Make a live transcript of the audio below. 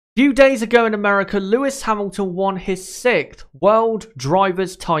Few days ago in America, Lewis Hamilton won his 6th World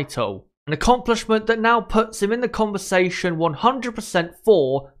Drivers' title, an accomplishment that now puts him in the conversation 100%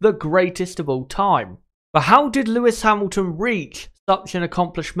 for the greatest of all time. But how did Lewis Hamilton reach such an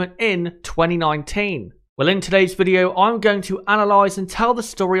accomplishment in 2019? Well, in today's video, I'm going to analyse and tell the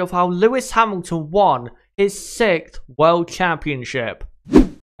story of how Lewis Hamilton won his 6th World Championship.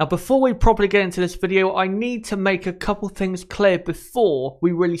 Now, before we properly get into this video, I need to make a couple things clear before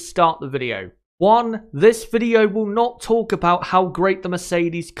we really start the video. One, this video will not talk about how great the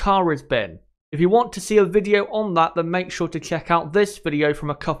Mercedes car has been. If you want to see a video on that, then make sure to check out this video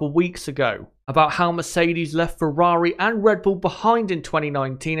from a couple weeks ago about how Mercedes left Ferrari and Red Bull behind in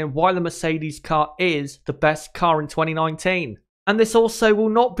 2019 and why the Mercedes car is the best car in 2019. And this also will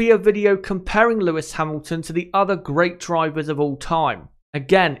not be a video comparing Lewis Hamilton to the other great drivers of all time.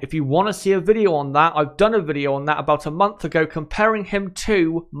 Again, if you want to see a video on that, I've done a video on that about a month ago comparing him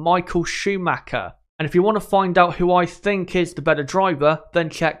to Michael Schumacher. And if you want to find out who I think is the better driver, then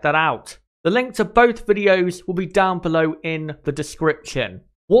check that out. The link to both videos will be down below in the description.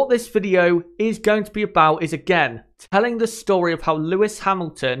 What this video is going to be about is, again, telling the story of how Lewis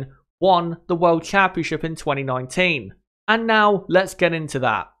Hamilton won the World Championship in 2019. And now, let's get into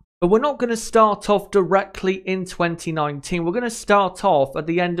that. But we're not going to start off directly in 2019. We're going to start off at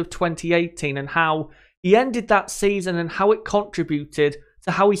the end of 2018 and how he ended that season and how it contributed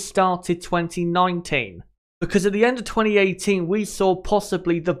to how he started 2019. Because at the end of 2018, we saw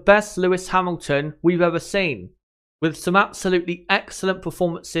possibly the best Lewis Hamilton we've ever seen, with some absolutely excellent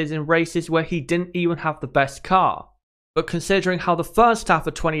performances in races where he didn't even have the best car. But considering how the first half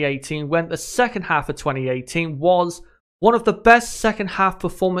of 2018 went, the second half of 2018 was one of the best second half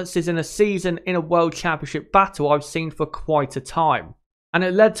performances in a season in a World Championship battle I've seen for quite a time. And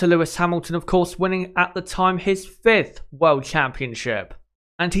it led to Lewis Hamilton, of course, winning at the time his 5th World Championship.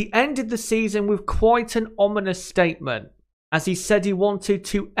 And he ended the season with quite an ominous statement, as he said he wanted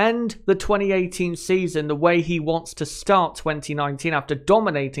to end the 2018 season the way he wants to start 2019 after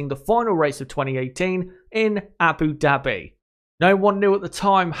dominating the final race of 2018 in Abu Dhabi. No one knew at the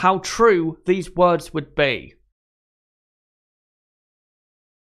time how true these words would be.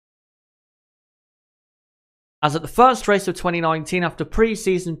 As at the first race of 2019, after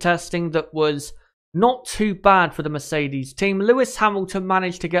pre-season testing that was not too bad for the Mercedes team, Lewis Hamilton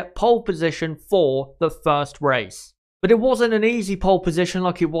managed to get pole position for the first race. But it wasn't an easy pole position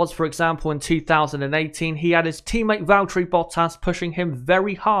like it was, for example, in 2018. He had his teammate Valtteri Bottas pushing him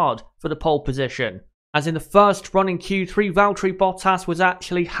very hard for the pole position. As in the first run in Q3, Valtteri Bottas was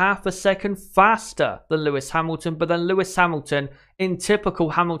actually half a second faster than Lewis Hamilton, but then Lewis Hamilton, in typical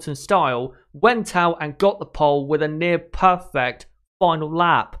Hamilton style, went out and got the pole with a near perfect final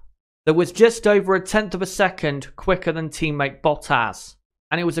lap that was just over 1/10 of a second quicker than teammate Bottas.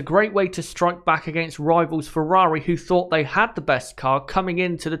 And it was a great way to strike back against rivals Ferrari, who thought they had the best car coming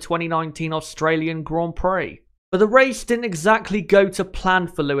into the 2019 Australian Grand Prix. But the race didn't exactly go to plan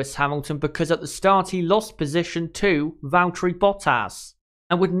for Lewis Hamilton, because at the start he lost position to Valtteri Bottas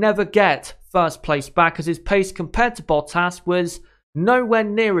and would never get first place back, as his pace compared to Bottas was nowhere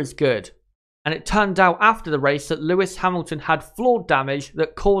near as good. And it turned out after the race that Lewis Hamilton had floor damage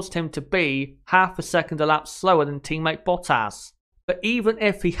that caused him to be half a second a lap slower than teammate Bottas. But even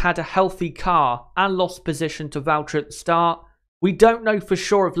if he had a healthy car and lost position to Valtteri at the start, we don't know for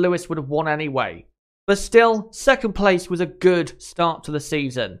sure if Lewis would have won anyway. But still, second place was a good start to the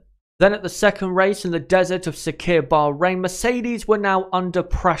season. Then at the second race in the desert of Sakir, Bahrain, Mercedes were now under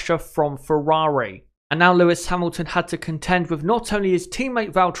pressure from Ferrari. And now Lewis Hamilton had to contend with not only his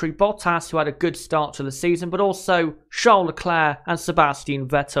teammate Valtteri Bottas, who had a good start to the season, but also Charles Leclerc and Sebastian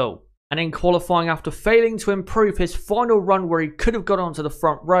Vettel. And in qualifying, after failing to improve his final run where he could have got onto the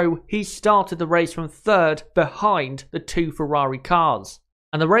front row, he started the race from 3rd behind the 2 Ferrari cars.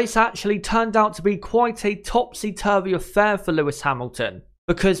 And the race actually turned out to be quite a topsy-turvy affair for Lewis Hamilton,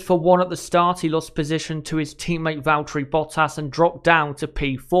 because for one at the start he lost position to his teammate Valtteri Bottas and dropped down to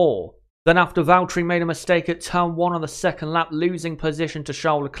P4. Then after Valtteri made a mistake at turn 1 on the second lap, losing position to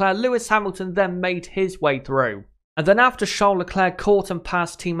Charles Leclerc, Lewis Hamilton then made his way through. And then after Charles Leclerc caught and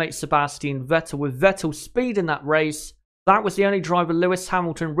passed teammate Sebastian Vettel, with Vettel's speed in that race, that was the only driver Lewis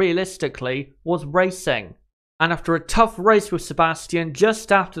Hamilton realistically was racing. And after a tough race with Sebastian,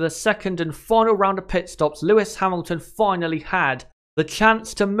 just after the second and final round of pit stops, Lewis Hamilton finally had the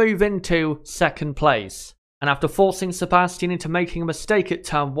chance to move into second place. And after forcing Sebastian into making a mistake at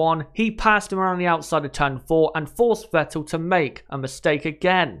turn 1, he passed him around the outside of turn 4 and forced Vettel to make a mistake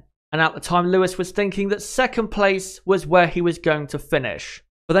again. And at the time, Lewis was thinking that second place was where he was going to finish.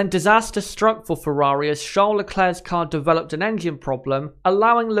 But then disaster struck for Ferrari as Charles Leclerc's car developed an engine problem,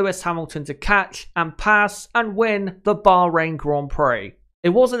 allowing Lewis Hamilton to catch and pass and win the Bahrain Grand Prix. It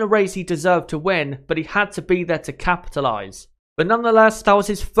wasn't a race he deserved to win, but he had to be there to capitalise. But nonetheless, that was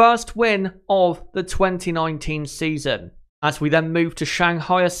his first win of the 2019 season. As we then move to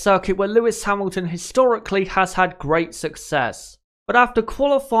Shanghai, a circuit where Lewis Hamilton historically has had great success. But after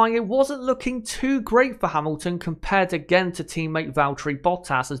qualifying, it wasn't looking too great for Hamilton compared again to teammate Valtteri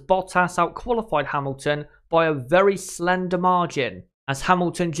Bottas, as Bottas outqualified Hamilton by a very slender margin, as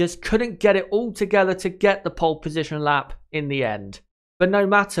Hamilton just couldn't get it all together to get the pole position lap in the end. But no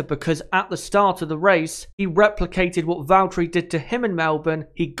matter, because at the start of the race, he replicated what Valtteri did to him in Melbourne.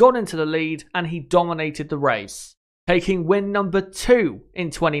 He got into the lead and he dominated the race, taking win number 2 in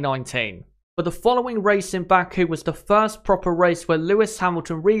 2019. But the following race in Baku was the first proper race where Lewis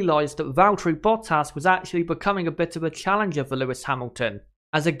Hamilton realised that Valtteri Bottas was actually becoming a bit of a challenger for Lewis Hamilton,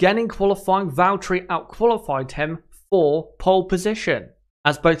 as again in qualifying Valtteri outqualified him for pole position,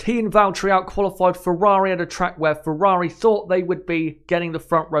 as both he and Valtteri outqualified Ferrari at a track where Ferrari thought they would be getting the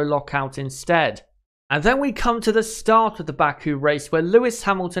front row lockout instead. And then we come to the start of the Baku race where Lewis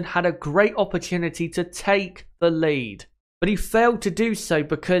Hamilton had a great opportunity to take the lead. But he failed to do so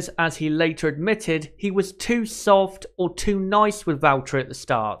because, as he later admitted, he was too soft or too nice with Valtteri at the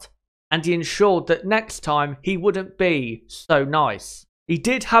start. And he ensured that next time he wouldn't be so nice. He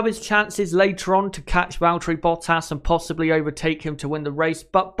did have his chances later on to catch Valtteri Bottas and possibly overtake him to win the race,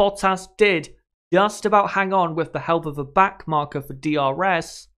 but Bottas did just about hang on with the help of a back marker for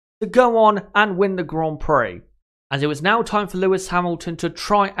DRS to go on and win the Grand Prix. As it was now time for Lewis Hamilton to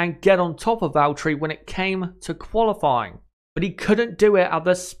try and get on top of Valtteri when it came to qualifying. But he couldn't do it at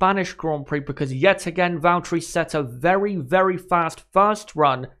the Spanish Grand Prix because yet again Valtteri set a very fast first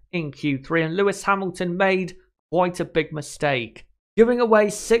run in Q3 and Lewis Hamilton made quite a big mistake, giving away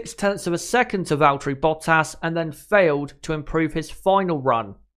 0.6 of a second to Valtteri Bottas and then failed to improve his final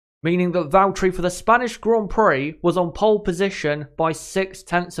run, meaning that Valtteri for the Spanish Grand Prix was on pole position by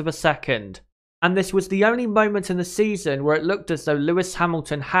 0.6 of a second. And this was the only moment in the season where it looked as though Lewis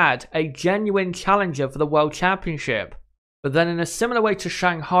Hamilton had a genuine challenger for the World Championship. But then in a similar way to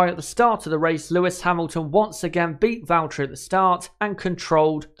Shanghai at the start of the race, Lewis Hamilton once again beat Valtteri at the start and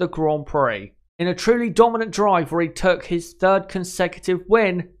controlled the Grand Prix in a truly dominant drive where he took his 3rd consecutive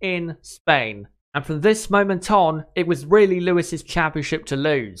win in Spain. And from this moment on, it was really Lewis's championship to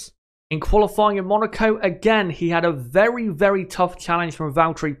lose. In qualifying in Monaco, again he had a very tough challenge from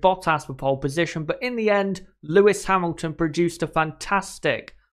Valtteri Bottas for pole position, but in the end, Lewis Hamilton produced a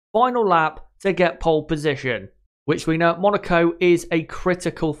fantastic final lap to get pole position, which we know at Monaco is a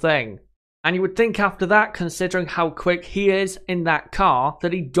critical thing. And you would think after that, considering how quick he is in that car,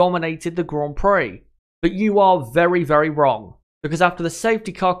 that he dominated the Grand Prix. But you are very wrong. Because after the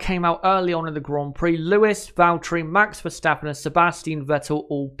safety car came out early on in the Grand Prix, Lewis, Valtteri, Max Verstappen and Sebastian Vettel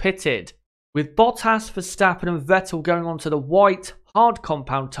all pitted, with Bottas, Verstappen and Vettel going onto the white hard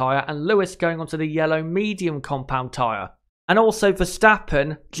compound tyre and Lewis going onto the yellow medium compound tyre. And also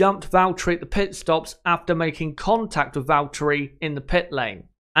Verstappen jumped Valtteri at the pit stops after making contact with Valtteri in the pit lane.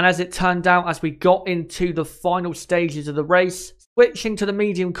 And as it turned out, as we got into the final stages of the race, switching to the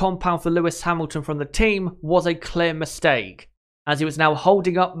medium compound for Lewis Hamilton from the team was a clear mistake, as he was now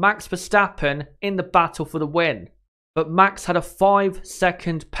holding up Max Verstappen in the battle for the win. But Max had a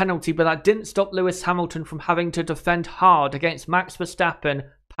 5-second penalty, but that didn't stop Lewis Hamilton from having to defend hard against Max Verstappen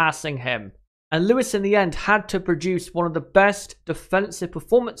passing him. And Lewis in the end had to produce one of the best defensive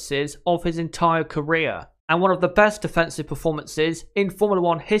performances of his entire career, and one of the best defensive performances in Formula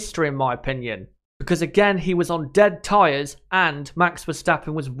 1 history in my opinion. Because again, he was on dead tyres and Max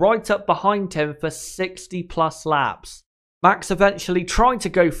Verstappen was right up behind him for 60+ laps. Max eventually tried to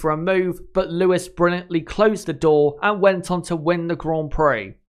go for a move, but Lewis brilliantly closed the door and went on to win the Grand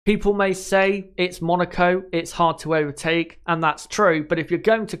Prix. People may say it's Monaco, it's hard to overtake, and that's true, but if you're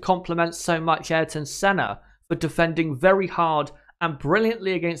going to compliment so much Ayrton Senna for defending very hard and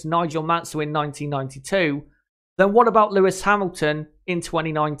brilliantly against Nigel Mansell in 1992, then what about Lewis Hamilton in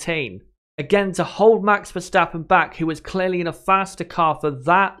 2019? Again, to hold Max Verstappen back, who was clearly in a faster car for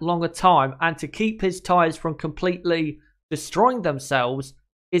that long a time, and to keep his tyres from completely destroying themselves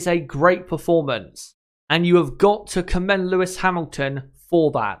is a great performance. And you have got to commend Lewis Hamilton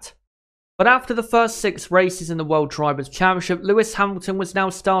for that. But after the first 6 races in the World Drivers' Championship, Lewis Hamilton was now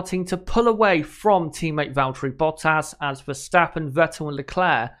starting to pull away from teammate Valtteri Bottas, as Verstappen, Vettel and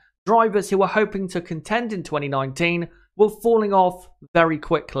Leclerc, drivers who were hoping to contend in 2019, were falling off very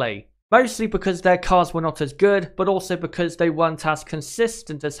quickly. Mostly because their cars were not as good, but also because they weren't as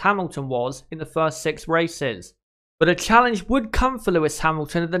consistent as Hamilton was in the first 6 races. But a challenge would come for Lewis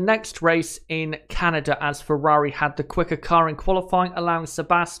Hamilton in the next race in Canada, as Ferrari had the quicker car in qualifying, allowing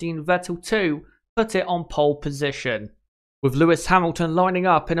Sebastian Vettel to put it on pole position, with Lewis Hamilton lining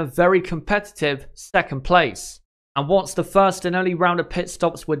up in a very competitive second place. And once the first and only round of pit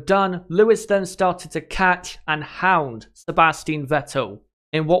stops were done, Lewis then started to catch and hound Sebastian Vettel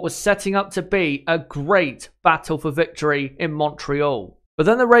in what was setting up to be a great battle for victory in Montreal. But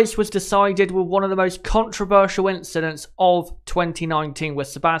then the race was decided with one of the most controversial incidents of 2019, where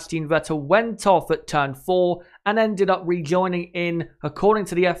Sebastian Vettel went off at turn 4 and ended up rejoining in, according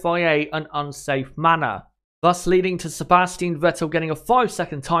to the FIA, an unsafe manner, thus leading to Sebastian Vettel getting a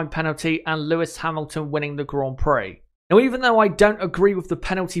 5-second time penalty and Lewis Hamilton winning the Grand Prix. Now, even though I don't agree with the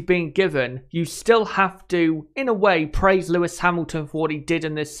penalty being given, you still have to, in a way, praise Lewis Hamilton for what he did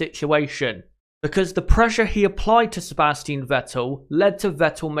in this situation, because the pressure he applied to Sebastian Vettel led to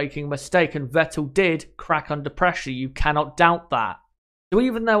Vettel making a mistake, and Vettel did crack under pressure. You cannot doubt that. So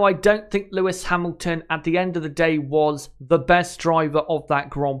even though I don't think Lewis Hamilton at the end of the day was the best driver of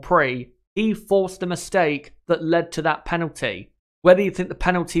that Grand Prix, he forced a mistake that led to that penalty, whether you think the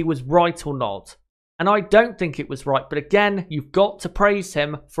penalty was right or not. And I don't think it was right, but again, you've got to praise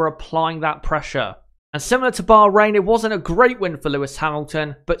him for applying that pressure. And similar to Bahrain, it wasn't a great win for Lewis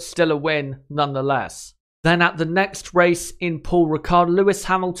Hamilton, but still a win nonetheless. Then at the next race in Paul Ricard, Lewis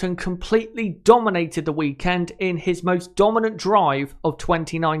Hamilton completely dominated the weekend in his most dominant drive of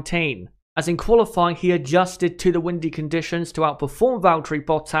 2019. As in qualifying, he adjusted to the windy conditions to outperform Valtteri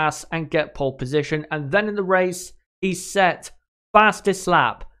Bottas and get pole position, and then in the race, he set fastest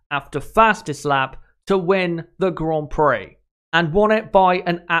lap after fastest lap to win the Grand Prix, and won it by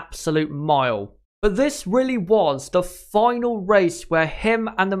an absolute mile. But this really was the final race where him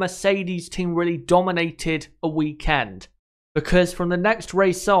and the Mercedes team really dominated a weekend, because from the next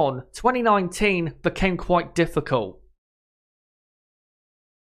race on, 2019 became quite difficult.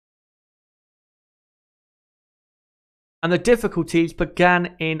 And the difficulties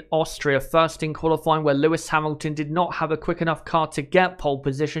began in Austria, first in qualifying, where Lewis Hamilton did not have a quick enough car to get pole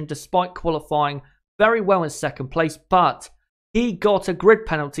position despite qualifying very well in second place, but he got a grid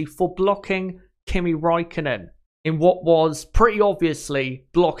penalty for blocking Kimi Raikkonen in what was pretty obviously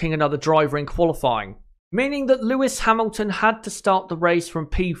blocking another driver in qualifying, meaning that Lewis Hamilton had to start the race from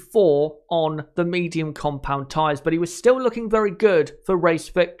P4 on the medium compound tyres, but he was still looking very good for race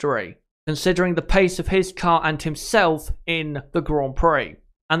victory, considering the pace of his car and himself in the Grand Prix.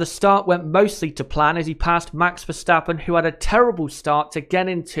 And the start went mostly to plan as he passed Max Verstappen, who had a terrible start to get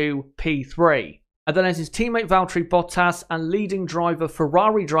into P3. And then as his teammate Valtteri Bottas and leading driver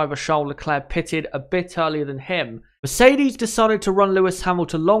Ferrari driver Charles Leclerc pitted a bit earlier than him, Mercedes decided to run Lewis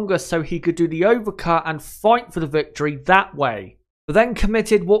Hamilton longer so he could do the overcut and fight for the victory that way, but then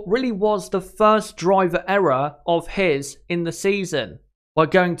committed what really was the first driver error of his in the season, by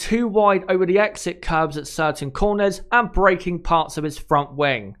going too wide over the exit curbs at certain corners and breaking parts of his front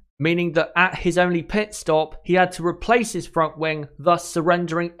wing, meaning that at his only pit stop, he had to replace his front wing, thus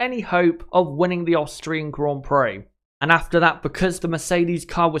surrendering any hope of winning the Austrian Grand Prix. And after that, because the Mercedes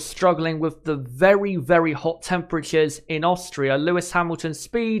car was struggling with the very, very hot temperatures in Austria, Lewis Hamilton's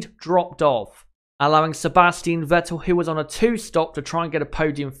speed dropped off, allowing Sebastian Vettel, who was on a 2-stop to try and get a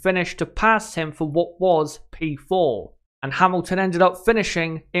podium finish, to pass him for what was P4. And Hamilton ended up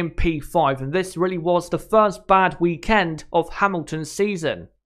finishing in P5, and this really was the first bad weekend of Hamilton's season.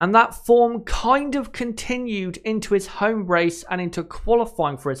 And that form kind of continued into his home race and into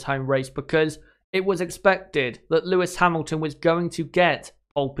qualifying for his home race, because it was expected that Lewis Hamilton was going to get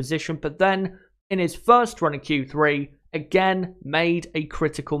pole position, but then in his first run in Q3, again made a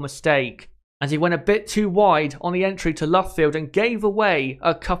critical mistake, as he went a bit too wide on the entry to Luffield and gave away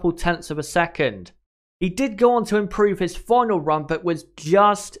a couple tenths of a second. He did go on to improve his final run, but was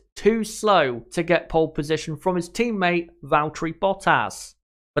just too slow to get pole position from his teammate Valtteri Bottas.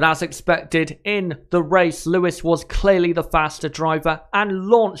 But as expected, in the race, Lewis was clearly the faster driver and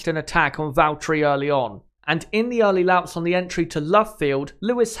launched an attack on Valtteri early on. And in the early laps on the entry to Luffield,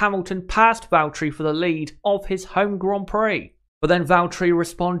 Lewis Hamilton passed Valtteri for the lead of his home Grand Prix. But then Valtteri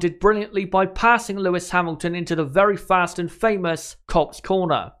responded brilliantly by passing Lewis Hamilton into the very fast and famous Cops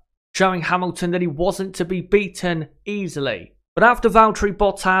Corner, showing Hamilton that he wasn't to be beaten easily. But after Valtteri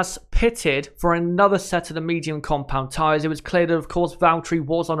Bottas pitted for another set of the medium compound tyres, it was clear that of course Valtteri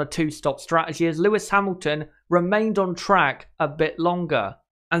was on a 2-stop strategy, as Lewis Hamilton remained on track a bit longer.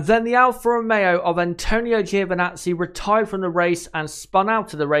 And then the Alfa Romeo of Antonio Giovinazzi retired from the race and spun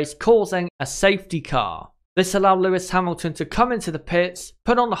out of the race, causing a safety car. This allowed Lewis Hamilton to come into the pits,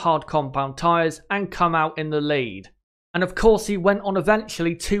 put on the hard compound tyres and come out in the lead. And of course, he went on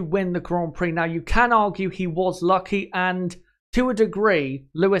eventually to win the Grand Prix. Now, you can argue he was lucky, and to a degree,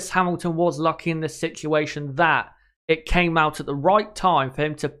 Lewis Hamilton was lucky in this situation that it came out at the right time for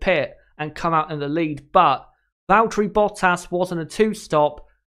him to pit and come out in the lead. But Valtteri Bottas wasn't a two-stop.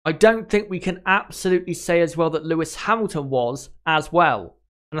 I don't think we can absolutely say as well that Lewis Hamilton was as well.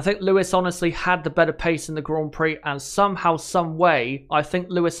 And I think Lewis honestly had the better pace in the Grand Prix, and somehow, some way, I think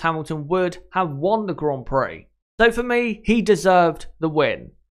Lewis Hamilton would have won the Grand Prix. So for me, he deserved the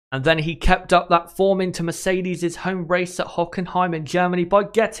win. And then he kept up that form into Mercedes' home race at Hockenheim in Germany by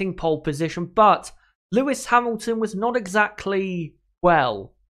getting pole position. But Lewis Hamilton was not exactly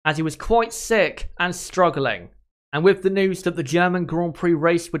well, as he was quite sick and struggling. And with the news that the German Grand Prix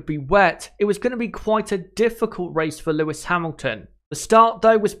race would be wet, it was going to be quite a difficult race for Lewis Hamilton. The start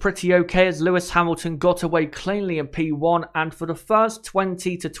though was pretty okay, as Lewis Hamilton got away cleanly in P1, and for the first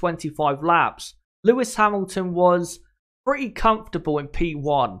 20 to 25 laps, Lewis Hamilton was pretty comfortable in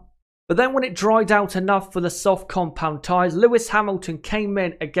P1. But then when it dried out enough for the soft compound tyres, Lewis Hamilton came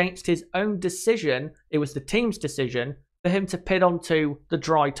in against his own decision. It was the team's decision for him to pit onto the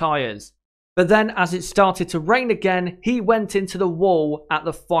dry tyres. But then as it started to rain again, he went into the wall at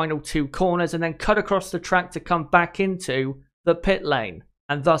the final two corners and then cut across the track to come back into the pit lane,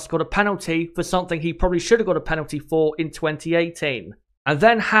 and thus got a penalty for something he probably should have got a penalty for in 2018. And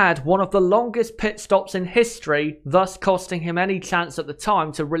then had one of the longest pit stops in history, thus costing him any chance at the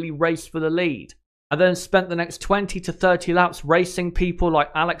time to really race for the lead. And then spent the next 20 to 30 laps racing people like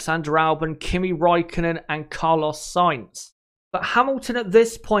Alexander Albon, Kimi Raikkonen and Carlos Sainz. But Hamilton at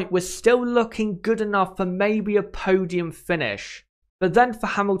this point was still looking good enough for maybe a podium finish. But then for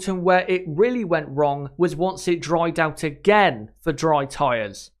Hamilton, where it really went wrong was once it dried out again for dry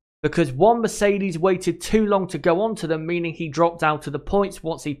tyres. Because one Mercedes waited too long to go onto them, meaning he dropped out of the points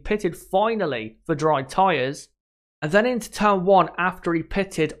once he pitted finally for dry tyres. And then into turn 1, after he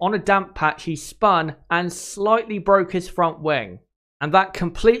pitted on a damp patch, he spun and slightly broke his front wing. And that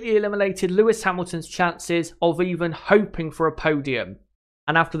completely eliminated Lewis Hamilton's chances of even hoping for a podium.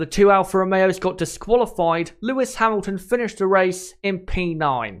 And after the two Alfa Romeos got disqualified, Lewis Hamilton finished the race in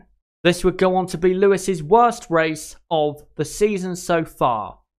P9. This would go on to be Lewis's worst race of the season so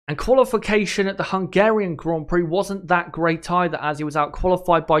far. And qualification at the Hungarian Grand Prix wasn't that great either, as he was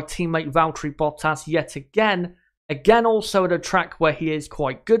out-qualified by teammate Valtteri Bottas yet again. Again also at a track where he is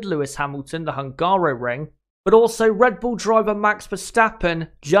quite good, Lewis Hamilton, the Hungaroring. But also Red Bull driver Max Verstappen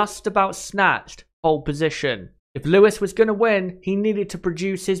just about snatched pole position. If Lewis was going to win, he needed to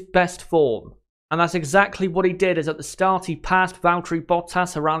produce his best form. And that's exactly what he did, as at the start he passed Valtteri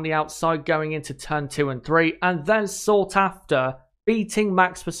Bottas around the outside going into turn 2 and 3, and then sought after beating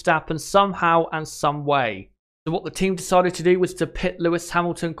Max Verstappen somehow and some way. So what the team decided to do was to pit Lewis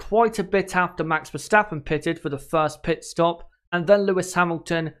Hamilton quite a bit after Max Verstappen pitted for the first pit stop, and then Lewis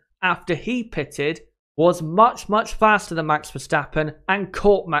Hamilton, after he pitted, was much faster than Max Verstappen and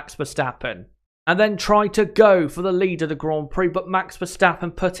caught Max Verstappen. And then tried to go for the lead of the Grand Prix, but Max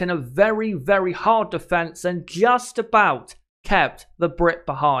Verstappen put in a very hard defence and just about kept the Brit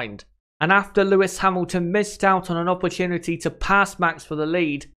behind. And after Lewis Hamilton missed out on an opportunity to pass Max for the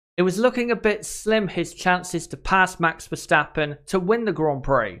lead, it was looking a bit slim, his chances to pass Max Verstappen to win the Grand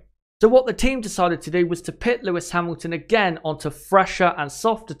Prix. So what the team decided to do was to pit Lewis Hamilton again onto fresher and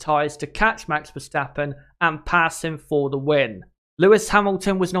softer tyres to catch Max Verstappen and pass him for the win. Lewis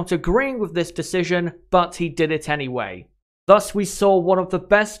Hamilton was not agreeing with this decision, but he did it anyway. Thus, we saw one of the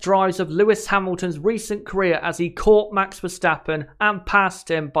best drives of Lewis Hamilton's recent career as he caught Max Verstappen and passed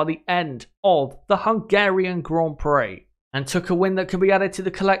him by the end of the Hungarian Grand Prix, and took a win that can be added to the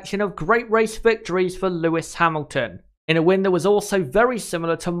collection of great race victories for Lewis Hamilton, in a win that was also very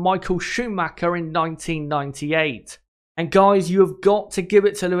similar to Michael Schumacher in 1998. And guys, you have got to give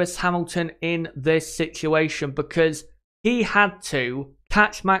it to Lewis Hamilton in this situation, because he had to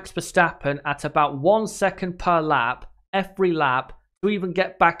catch Max Verstappen at about 1 second per lap, every lap, to even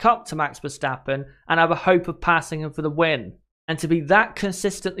get back up to Max Verstappen and have a hope of passing him for the win. And to be that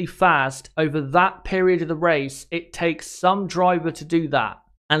consistently fast over that period of the race, it takes some driver to do that.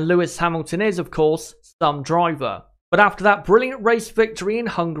 And Lewis Hamilton is, of course, some driver. But after that brilliant race victory in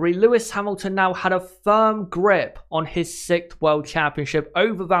Hungary, Lewis Hamilton now had a firm grip on his 6th World Championship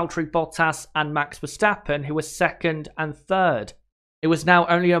over Valtteri Bottas and Max Verstappen, who were 2nd and 3rd. It was now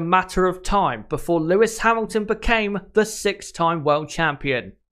only a matter of time before Lewis Hamilton became the 6-time world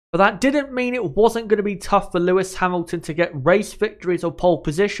champion. But that didn't mean it wasn't going to be tough for Lewis Hamilton to get race victories or pole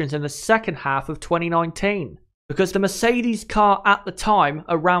positions in the second half of 2019. Because the Mercedes car at the time,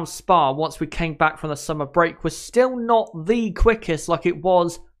 around Spa, once we came back from the summer break, was still not the quickest like it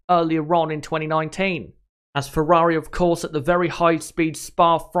was earlier on in 2019. as Ferrari, of course, at the very high-speed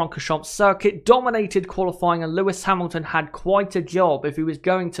Spa-Francorchamps circuit dominated qualifying, and Lewis Hamilton had quite a job if he was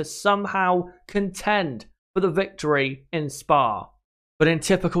going to somehow contend for the victory in Spa. But in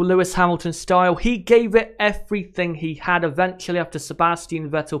typical Lewis Hamilton style, he gave it everything he had eventually after Sebastian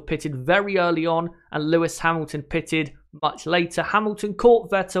Vettel pitted very early on and Lewis Hamilton pitted much later. Hamilton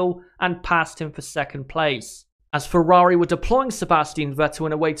caught Vettel and passed him for second place, as Ferrari were deploying Sebastian Vettel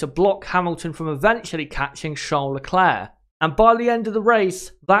in a way to block Hamilton from eventually catching Charles Leclerc. And by the end of the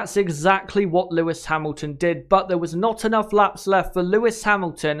race, that's exactly what Lewis Hamilton did, but there was not enough laps left for Lewis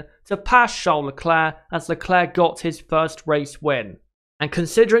Hamilton to pass Charles Leclerc as Leclerc got his first race win. And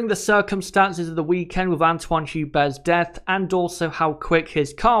considering the circumstances of the weekend with Antoine Hubert's death and also how quick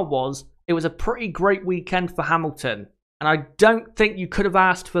his car was, it was a pretty great weekend for Hamilton. And I don't think you could have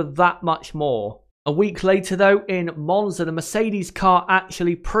asked for that much more. A week later though, in Monza, the Mercedes car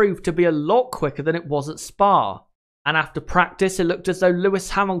actually proved to be a lot quicker than it was at Spa. And after practice, it looked as though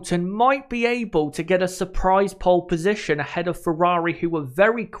Lewis Hamilton might be able to get a surprise pole position ahead of Ferrari, who were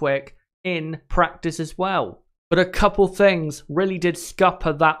very quick in practice as well. But a couple things really did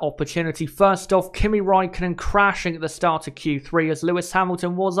scupper that opportunity. First off, Kimi Raikkonen crashing at the start of Q3 as Lewis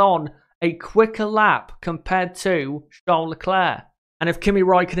Hamilton was on a quicker lap compared to Charles Leclerc. And if Kimi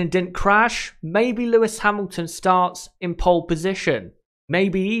Raikkonen didn't crash, maybe Lewis Hamilton starts in pole position.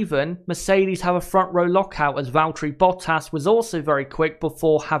 Maybe even Mercedes have a front row lockout as Valtteri Bottas was also very quick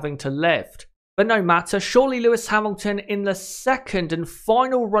before having to lift. But no matter, surely Lewis Hamilton in the second and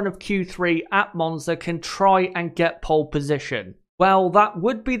final run of Q3 at Monza can try and get pole position. Well, that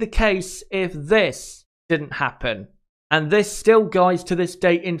would be the case if this didn't happen. And this still, guys, to this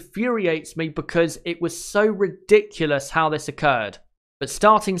day infuriates me because it was so ridiculous how this occurred. But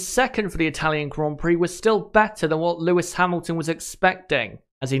starting second for the Italian Grand Prix was still better than what Lewis Hamilton was expecting,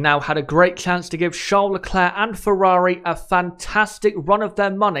 as he now had a great chance to give Charles Leclerc and Ferrari a fantastic run of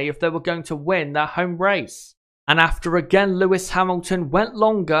their money if they were going to win their home race. And after again Lewis Hamilton went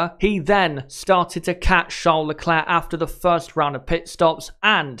longer, he then started to catch Charles Leclerc after the first round of pit stops,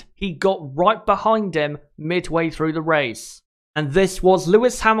 and he got right behind him midway through the race. And this was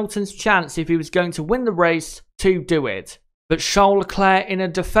Lewis Hamilton's chance, if he was going to win the race, to do it. But Charles Leclerc, in a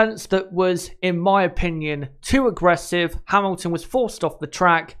defence that was, in my opinion, too aggressive, Hamilton was forced off the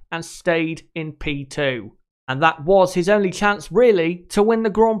track and stayed in P2. And that was his only chance, really, to win the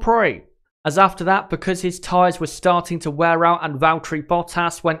Grand Prix. As after that, because his tyres were starting to wear out and Valtteri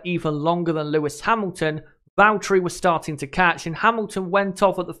Bottas went even longer than Lewis Hamilton, Valtteri was starting to catch and Hamilton went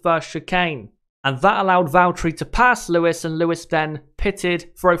off at the first chicane. And that allowed Valtteri to pass Lewis, and Lewis then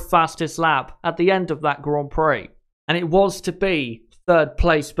pitted for a fastest lap at the end of that Grand Prix. And it was to be third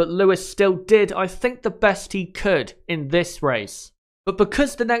place, but Lewis still did, I think, the best he could in this race. But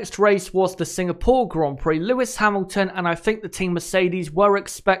because the next race was the Singapore Grand Prix, Lewis Hamilton and I think the team Mercedes were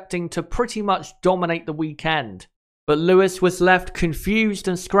expecting to pretty much dominate the weekend. But Lewis was left confused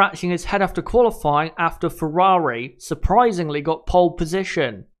and scratching his head after qualifying after Ferrari surprisingly got pole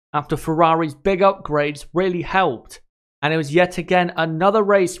position, after Ferrari's big upgrades really helped. And it was yet again another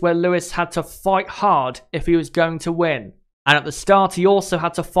race where Lewis had to fight hard if he was going to win. And at the start he also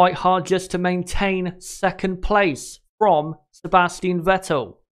had to fight hard just to maintain second place from Sebastian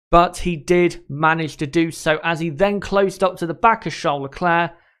Vettel. But he did manage to do so as he then closed up to the back of Charles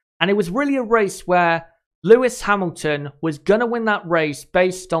Leclerc. And it was really a race where Lewis Hamilton was going to win that race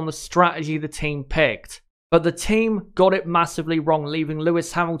based on the strategy the team picked. But the team got it massively wrong, leaving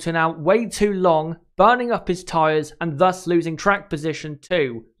Lewis Hamilton out way too long, burning up his tyres and thus losing track position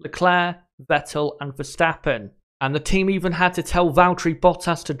to Leclerc, Vettel and Verstappen. And the team even had to tell Valtteri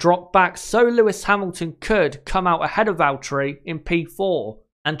Bottas to drop back so Lewis Hamilton could come out ahead of Valtteri in P4,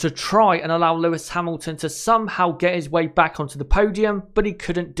 and to try and allow Lewis Hamilton to somehow get his way back onto the podium, but he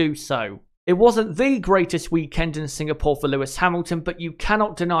couldn't do so. It wasn't the greatest weekend in Singapore for Lewis Hamilton, but you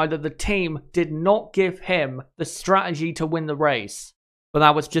cannot deny that the team did not give him the strategy to win the race. But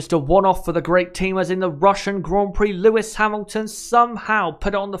that was just a one-off for the great team, as in the Russian Grand Prix, Lewis Hamilton somehow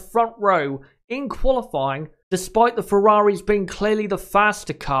put it on the front row in qualifying, despite the Ferraris being clearly the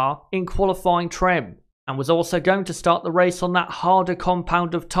faster car in qualifying trim, and was also going to start the race on that harder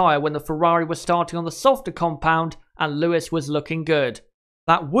compound of tyre when the Ferrari was starting on the softer compound and Lewis was looking good.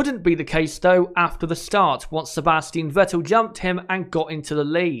 That wouldn't be the case though after the start, once Sebastian Vettel jumped him and got into the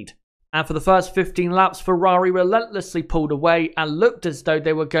lead. And for the first 15 laps, Ferrari relentlessly pulled away and looked as though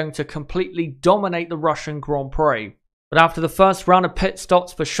they were going to completely dominate the Russian Grand Prix. But after the first round of pit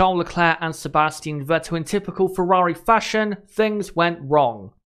stops for Charles Leclerc and Sebastian Vettel, in typical Ferrari fashion, things went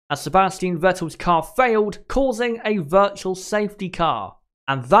wrong, as Sebastian Vettel's car failed, causing a virtual safety car.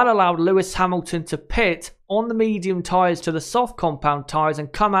 and that allowed Lewis Hamilton to pit on the medium tyres to the soft compound tyres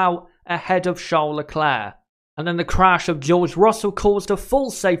and come out ahead of Charles Leclerc. And then the crash of George Russell caused a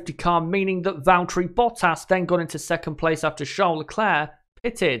full safety car, meaning that Valtteri Bottas then got into second place after Charles Leclerc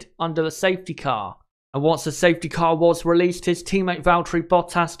pitted under the safety car. And once the safety car was released, his teammate Valtteri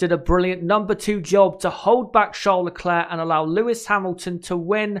Bottas did a brilliant number 2 job to hold back Charles Leclerc and allow Lewis Hamilton to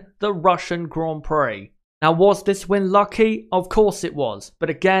win the Russian Grand Prix. Now, was this win lucky? Of course it was. But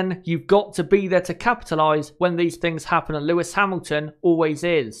again, you've got to be there to capitalise when these things happen, and Lewis Hamilton always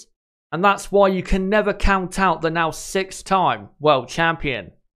is. And that's why you can never count out the now 6-time world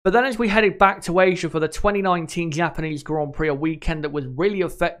champion. But then as we headed back to Asia for the 2019 Japanese Grand Prix, a weekend that was really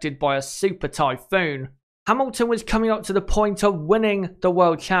affected by a super typhoon, Hamilton was coming up to the point of winning the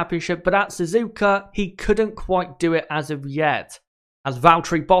World Championship, but at Suzuka, he couldn't quite do it as of yet, as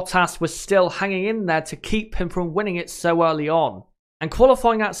Valtteri Bottas was still hanging in there to keep him from winning it so early on. And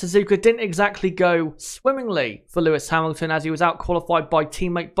qualifying at Suzuka didn't exactly go swimmingly for Lewis Hamilton, as he was out-qualified by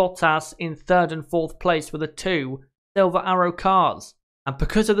teammate Bottas in 3rd and 4th place with the 2 Silver Arrow cars. And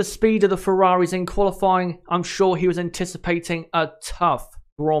because of the speed of the Ferraris in qualifying, I'm sure he was anticipating a tough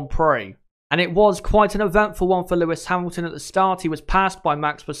Grand Prix. And it was quite an eventful one for Lewis Hamilton. At the start, he was passed by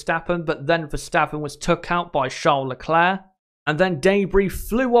Max Verstappen, but then Verstappen was took out by Charles Leclerc. And then debris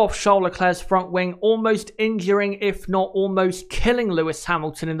flew off Charles Leclerc's front wing, almost injuring, if not almost killing Lewis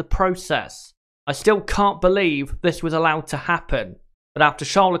Hamilton in the process. I still can't believe this was allowed to happen. But after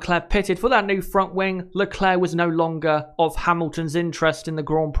Charles Leclerc pitted for that new front wing, Leclerc was no longer of Hamilton's interest in the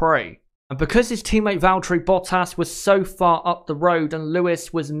Grand Prix. And because his teammate Valtteri Bottas was so far up the road and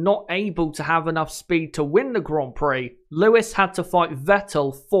Lewis was not able to have enough speed to win the Grand Prix, Lewis had to fight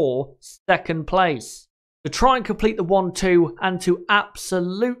Vettel for 2nd place. To try and complete the 1-2 and to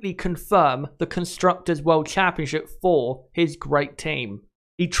absolutely confirm the Constructors' World Championship for his great team.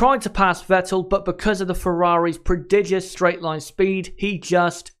 He tried to pass Vettel, but because of the Ferrari's prodigious straight line speed, he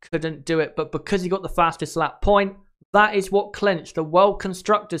just couldn't do it. But because he got the fastest lap point, that is what clinched the World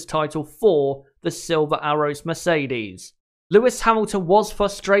Constructors title for the Silver Arrows Mercedes. Lewis Hamilton was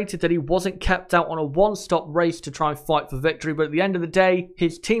frustrated that he wasn't kept out on a one-stop race to try and fight for victory, but at the end of the day,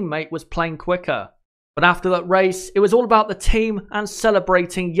 his teammate was playing quicker. But after that race, it was all about the team and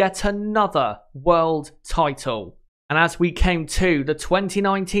celebrating yet another world title. And as we came to, the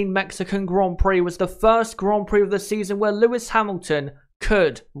 2019 Mexican Grand Prix was the first Grand Prix of the season where Lewis Hamilton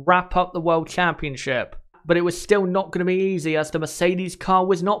could wrap up the World Championship. But it was still not going to be easy, as the Mercedes car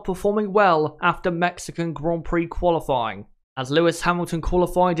was not performing well after Mexican Grand Prix qualifying, as Lewis Hamilton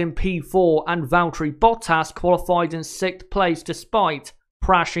qualified in P4 and Valtteri Bottas qualified in 6th place despite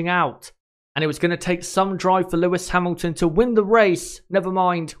crashing out. And it was going to take some drive for Lewis Hamilton to win the race, never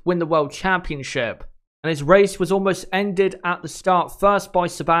mind win the World Championship. And his race was almost ended at the start, first by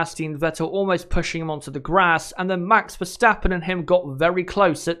Sebastian Vettel almost pushing him onto the grass, and then Max Verstappen and him got very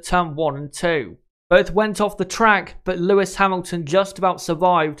close at turn 1 and 2. Both went off the track, but Lewis Hamilton just about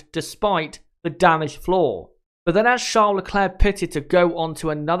survived despite the damaged floor. But then as Charles Leclerc pitted to go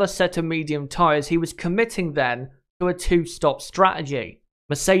onto another set of medium tyres, he was committing then to a 2-stop strategy.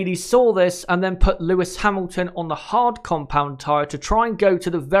 Mercedes saw this and then put Lewis Hamilton on the hard compound tyre to try and go to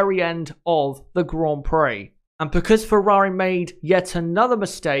the very end of the Grand Prix. And because Ferrari made yet another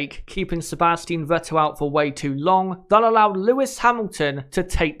mistake, keeping Sebastian Vettel out for way too long, that allowed Lewis Hamilton to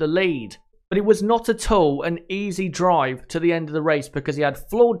take the lead. But it was not at all an easy drive to the end of the race, because he had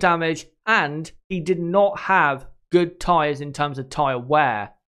floor damage and he did not have good tyres in terms of tyre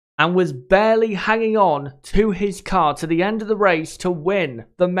wear, and was barely hanging on to his car to the end of the race to win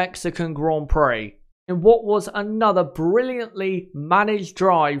the Mexican Grand Prix, in what was another brilliantly managed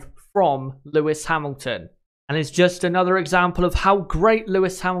drive from Lewis Hamilton. And it's just another example of how great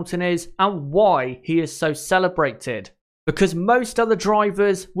Lewis Hamilton is and why he is so celebrated. Because most other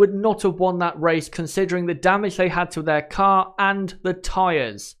drivers would not have won that race, considering the damage they had to their car and the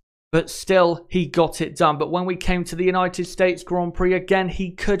tyres. But still, he got it done. But when we came to the United States Grand Prix, again,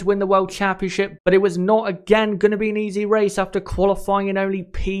 he could win the World Championship. But it was not, again, going to be an easy race after qualifying in only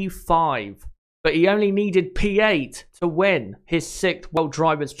P5. But he only needed P8 to win his 6th World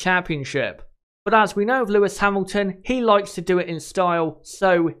Drivers' Championship. But as we know of Lewis Hamilton, he likes to do it in style,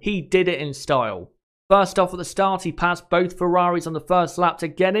 so he did it in style. First off at the start, he passed both Ferraris on the first lap to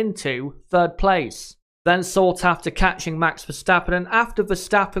get into 3rd place. Then sought after catching Max Verstappen, and after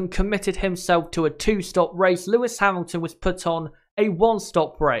Verstappen committed himself to a 2-stop race, Lewis Hamilton was put on a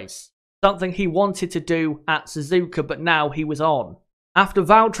 1-stop race. Something he wanted to do at Suzuka, but now he was on. After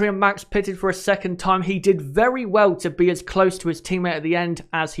Valtteri and Max pitted for a 2nd time, he did very well to be as close to his teammate at the end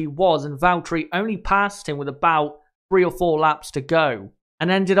as he was, and Valtteri only passed him with about 3 or 4 laps to go. and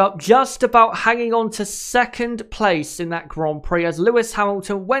ended up just about hanging on to second place in that Grand Prix as Lewis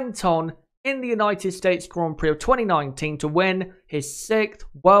Hamilton went on in the United States Grand Prix of 2019 to win his 6th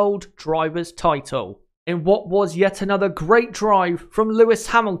World Drivers' title in what was yet another great drive from Lewis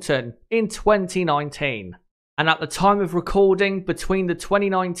Hamilton in 2019. And at the time of recording, between the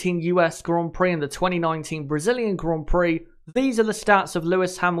 2019 US Grand Prix and the 2019 Brazilian Grand Prix, these are the stats of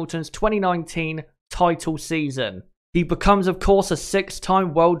Lewis Hamilton's 2019 title season. He becomes, of course, a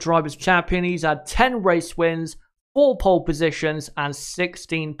 6-time World Drivers' Champion. He's had 10 race wins, 4 pole positions, and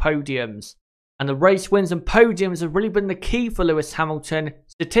 16 podiums. And the race wins and podiums have really been the key for Lewis Hamilton,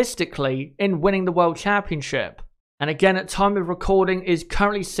 statistically, in winning the World Championship. And again, at time of recording, is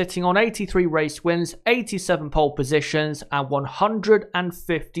currently sitting on 83 race wins, 87 pole positions, and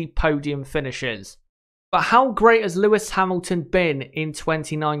 150 podium finishes. But how great has Lewis Hamilton been in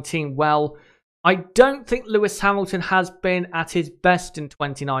 2019? Well, I don't think Lewis Hamilton has been at his best in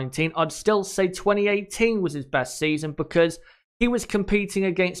 2019. I'd still say 2018 was his best season because he was competing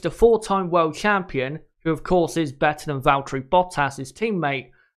against a 4-time world champion, who of course is better than Valtteri Bottas, his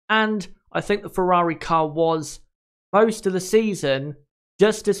teammate, and I think the Ferrari car was, most of the season,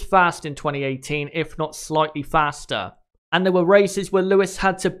 just as fast in 2018, if not slightly faster. And there were races where Lewis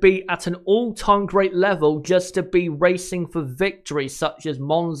had to be at an all-time great level just to be racing for victory, such as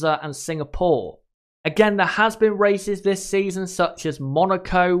Monza and Singapore. Again, there has been races this season such as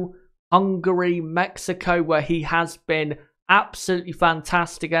Monaco, Hungary, Mexico, where he has been absolutely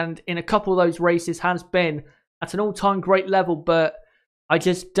fantastic, and in a couple of those races has been at an all-time great level, but I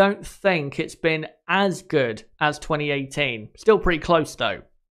just don't think it's been as good as 2018. Still pretty close though.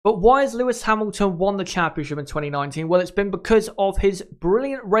 But why has Lewis Hamilton won the championship in 2019? Well, it's been because of his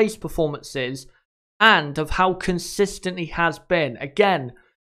brilliant race performances and of how consistent he has been. Again,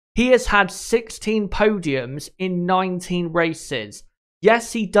 he has had 16 podiums in 19 races.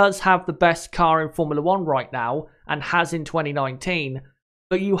 Yes, he does have the best car in Formula 1 right now and has in 2019,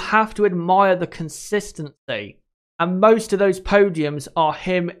 but you have to admire the consistency. And most of those podiums are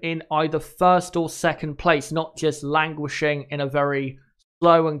him in either first or second place, not just languishing in a very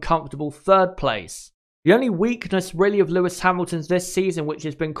slow and comfortable 3rd place. The only weakness really of Lewis Hamilton's this season, which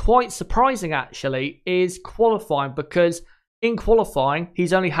has been quite surprising actually, is qualifying, because in qualifying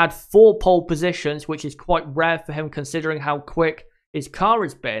he's only had 4 pole positions, which is quite rare for him considering how quick his car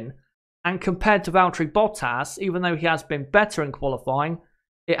has been. And compared to Valtteri Bottas, even though he has been better in qualifying,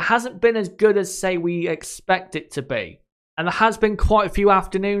 it hasn't been as good as, say, we expect it to be. And there has been quite a few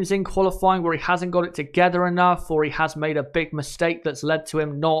afternoons in qualifying where he hasn't got it together enough, or he has made a big mistake that's led to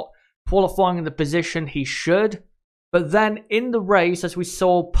him not qualifying in the position he should. But then in the race, as we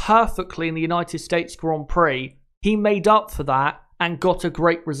saw perfectly in the United States Grand Prix, he made up for that and got a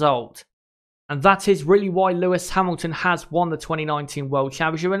great result. And that is really why Lewis Hamilton has won the 2019 World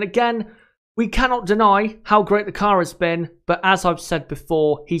Championship. And again, we cannot deny how great the car has been, but as I've said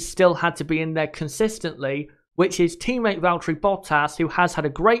before, he still had to be in there consistently, which his teammate Valtteri Bottas, who has had a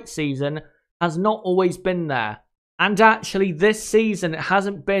great season, has not always been there. And actually, this season, it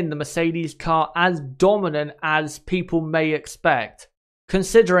hasn't been the Mercedes car as dominant as people may expect,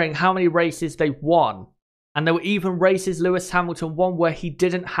 considering how many races they've won. And there were even races Lewis Hamilton won where he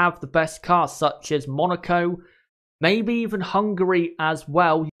didn't have the best car, such as Monaco, maybe even Hungary as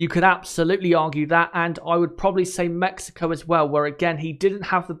well. You could absolutely argue that, and I would probably say Mexico as well, where again he didn't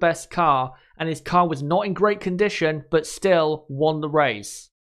have the best car and his car was not in great condition, but still won the race.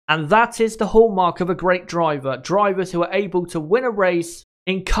 And that is the hallmark of a great driver. Drivers who are able to win a race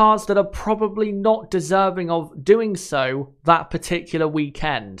in cars that are probably not deserving of doing so that particular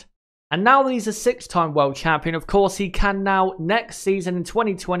weekend. And now that he's a 6-time world champion, of course, he can now, next season in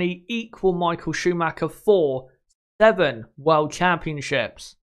 2020, equal Michael Schumacher for 7 world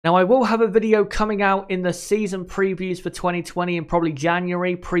championships. Now, I will have a video coming out in the season previews for 2020 in probably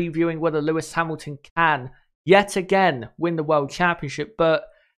January, previewing whether Lewis Hamilton can yet again win the world championship, but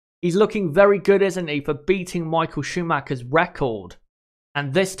he's looking very good, isn't he, for beating Michael Schumacher's record.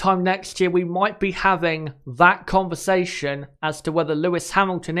 And this time next year, we might be having that conversation as to whether Lewis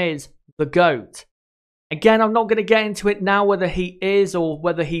Hamilton is the GOAT. Again, I'm not going to get into it now whether he is or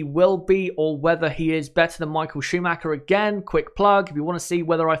whether he will be or whether he is better than Michael Schumacher. Again, quick plug, if you want to see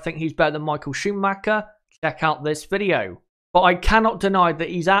whether I think he's better than Michael Schumacher, check out this video. But I cannot deny that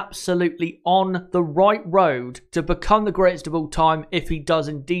he's absolutely on the right road to become the greatest of all time if he does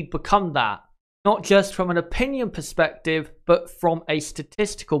indeed become that. Not just from an opinion perspective, but from a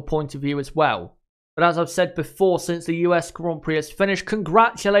statistical point of view as well. But as I've said before, since the US Grand Prix has finished,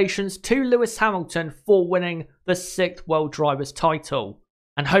 congratulations to Lewis Hamilton for winning the 6th World Drivers' title.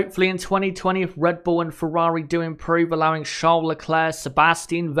 And hopefully in 2020, if Red Bull and Ferrari do improve, allowing Charles Leclerc,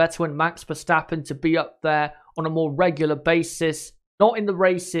 Sebastian Vettel and Max Verstappen to be up there on a more regular basis, not in the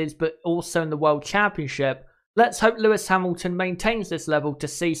races, but also in the World Championship, let's hope Lewis Hamilton maintains this level to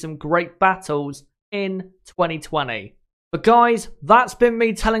see some great battles in 2020. But guys, that's been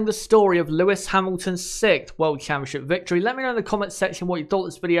me telling the story of Lewis Hamilton's 6th World Championship victory. Let me know in the comment section what you thought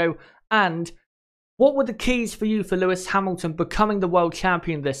of this video, and what were the keys for you for Lewis Hamilton becoming the world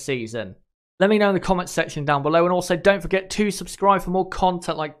champion this season? Let me know in the comment section down below, and also don't forget to subscribe for more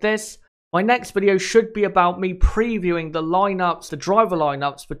content like this. My next video should be about me previewing the lineups, the driver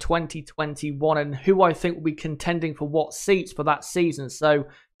lineups for 2021 and who I think will be contending for what seats for that season. So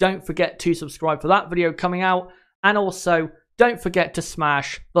don't forget to subscribe for that video coming out. And also, don't forget to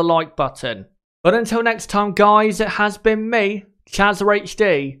smash the like button. But until next time, guys, it has been me,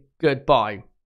 ChazzaHD. Goodbye.